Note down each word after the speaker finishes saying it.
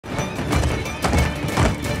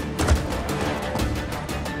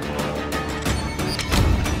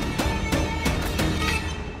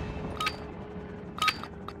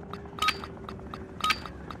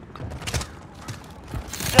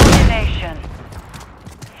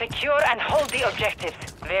Secure and hold the objectives.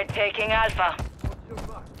 We're taking Alpha.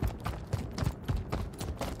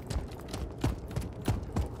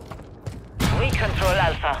 We control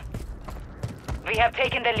Alpha. We have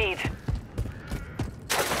taken the lead.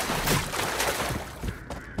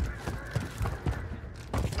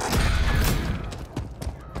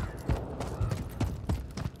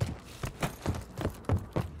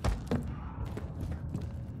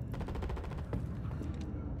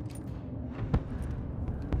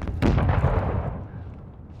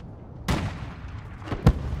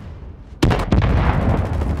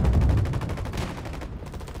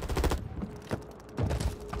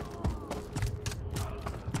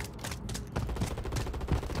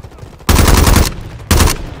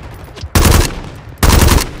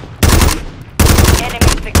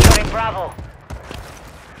 Bravo.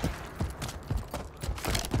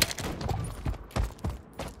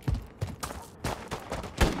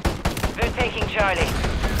 We're taking Charlie.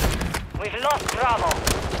 We've lost Bravo.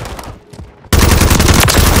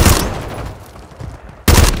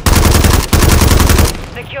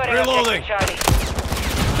 Securing objective Charlie.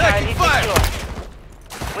 Charlie secure.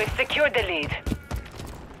 We've secured the lead.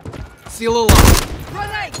 Seal alive.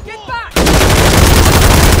 Grenade! Get back!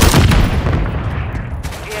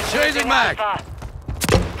 Changing mag!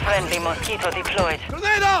 Friendly mosquito deployed.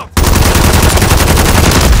 Grenade out!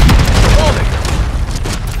 Holding!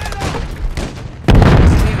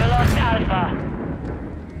 We've lost Alpha.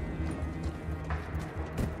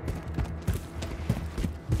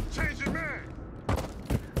 Changing mag!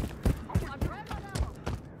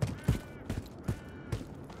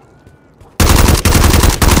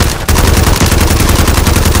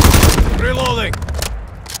 Reloading!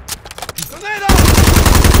 Grenade out!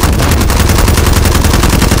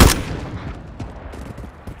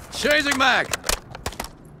 Changing mag!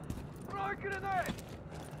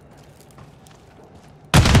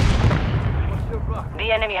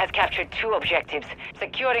 The enemy has captured 2 objectives,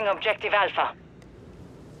 securing objective Alpha.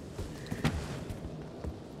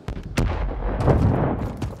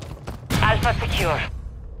 Alpha secure.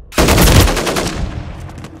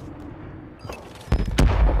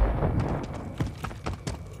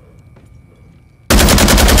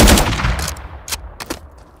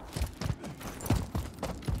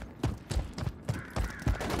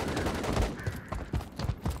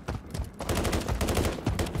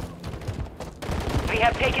 We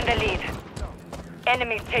have taken the lead.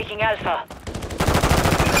 Enemies taking Alpha.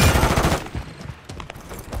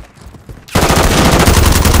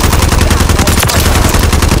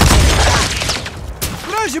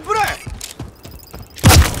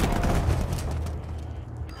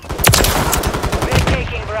 We're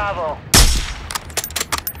taking Bravo.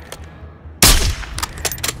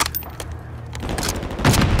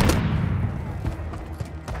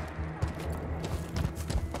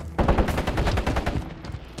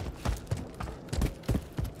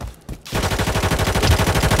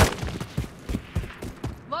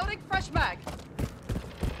 Fresh mag.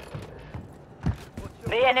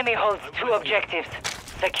 The enemy holds 2 objectives.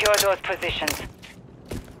 Secure those positions.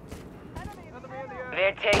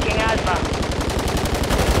 We're taking Alpha.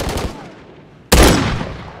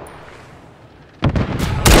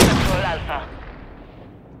 We control Alpha.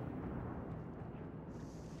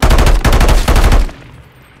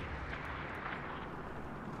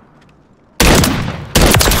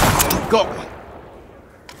 Go!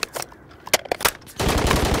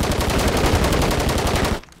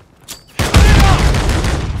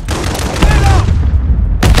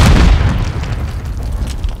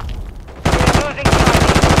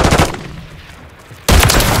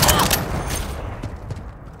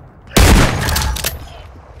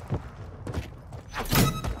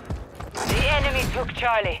 Took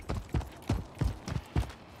Charlie.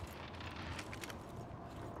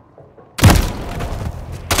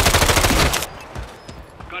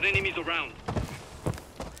 Got enemies around.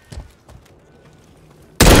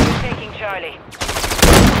 Taking Charlie.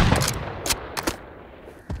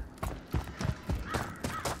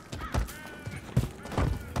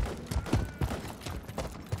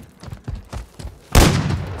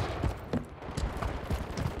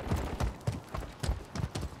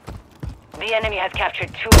 The enemy has captured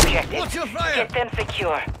 2 objectives. Watch your fire! Get them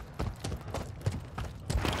secure.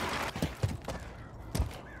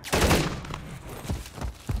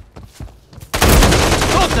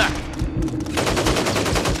 Contact!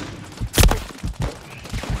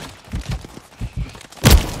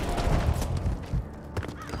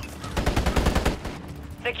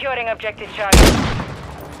 Securing objective Charlie.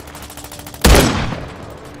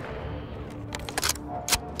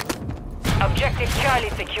 Objective Charlie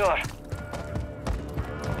secure.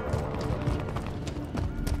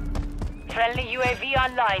 Friendly UAV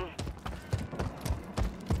online.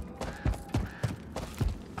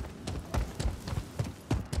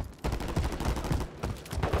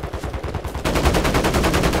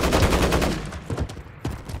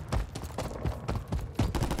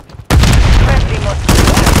 Friendly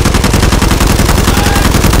mosquito.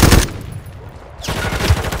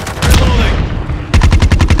 Reloading.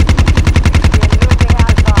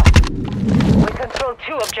 We control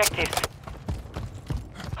 2 objectives.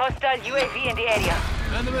 Hostile UAV in the area.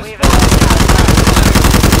 Enemy We've spotted.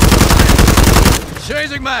 lost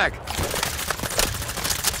Changing mag.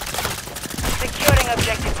 securing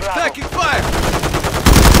objective Bravo. Taking fire.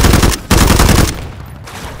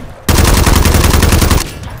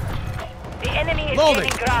 The enemy is Loading.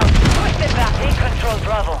 gaining ground. Push them back. They control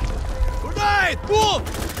Bravo. Grenade. Move.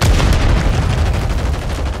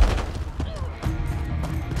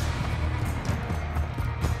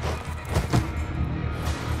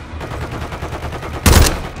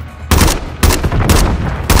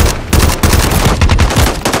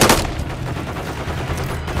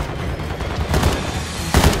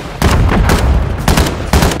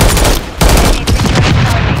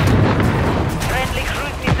 Friendly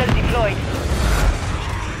cruise missile deployed.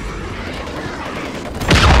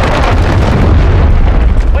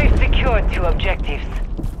 We've secured 2 objectives.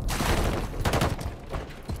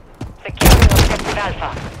 Securing objective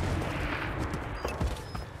Alpha.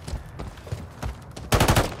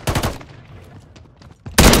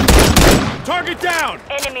 Target down.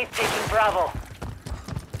 Enemies taking Bravo.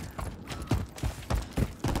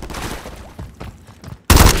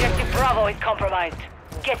 Objective Bravo is compromised.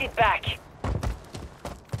 Get it back.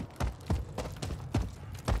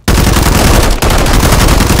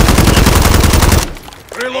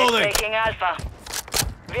 Reloading. Taking Alpha.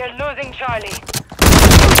 We're losing Charlie.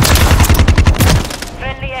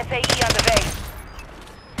 Friendly SAE on the way.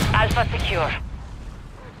 Alpha secure.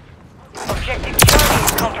 Objective Charlie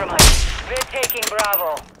is compromised. We're taking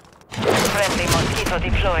Bravo. Friendly Mosquito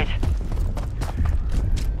deployed.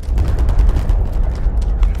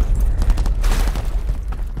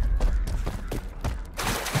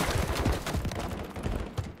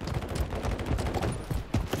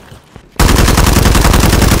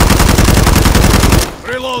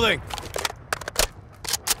 Reloading.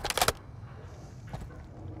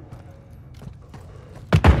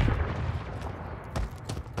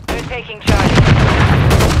 We're taking Charlie.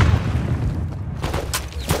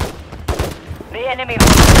 The enemy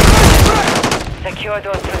holds. Secure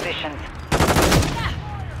those positions.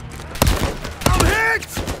 I'm hit.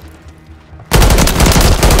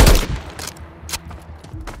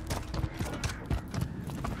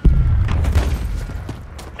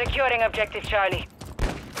 Securing objective Charlie.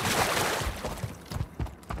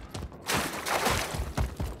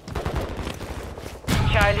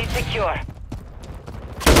 Charlie secure.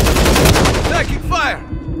 Taking fire.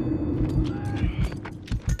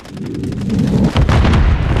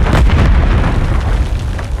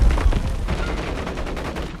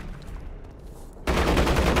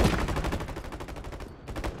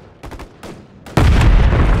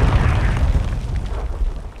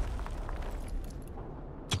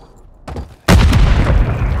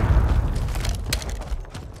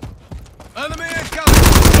 Enemy incoming.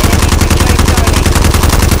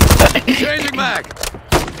 Changing mag.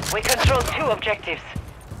 We control 2 objectives.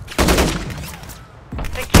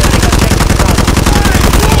 Securing objective Bravo.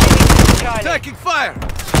 Charlie. Taking fire.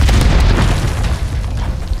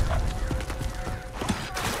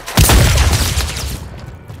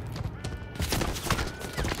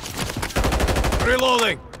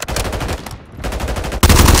 Reloading.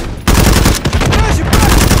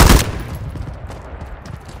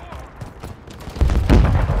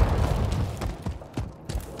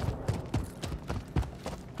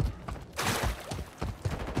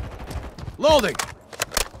 Loading.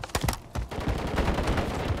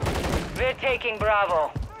 We're taking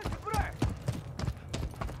Bravo.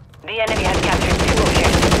 The enemy has captured 2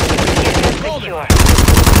 objectives. Keep them secure.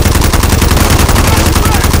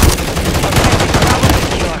 Objective Bravo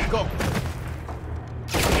secure. Go.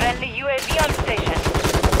 Friendly UAV on station.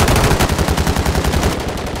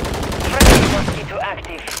 Friendly Mosquito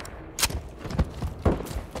active.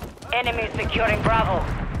 Enemy securing Bravo.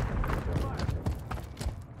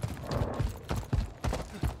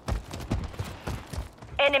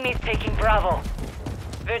 Enemies taking Bravo.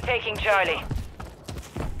 We're taking Charlie.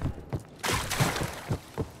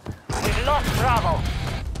 We've lost Bravo.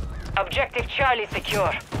 Objective Charlie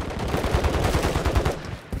secure.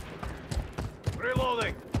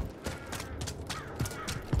 Reloading.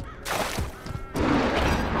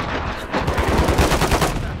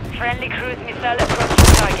 Friendly cruise missile approaching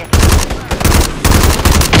target.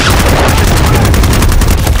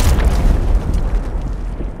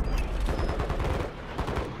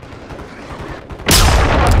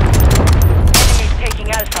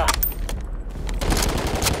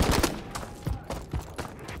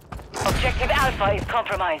 Objective Alpha is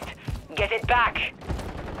compromised. Get it back.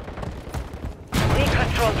 We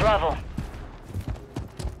control Bravo.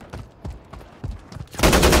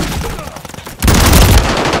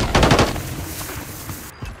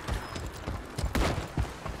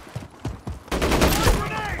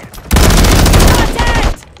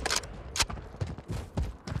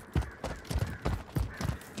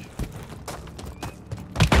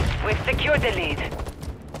 We've secured the lead.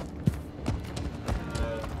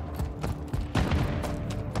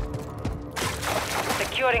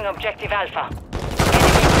 Securing Objective Alpha.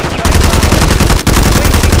 Enemy securing Bravo.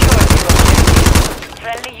 We've secured the objective.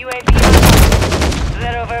 Friendly UAV Alpha.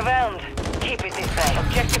 They're overwhelmed. Keep it this way.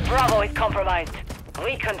 Objective Bravo is compromised.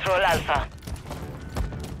 We control Alpha.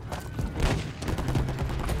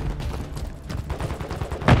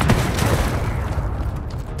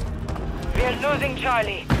 We're losing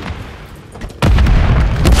Charlie.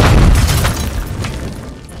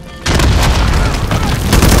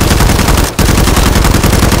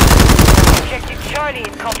 Objective Charlie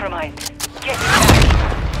is compromised.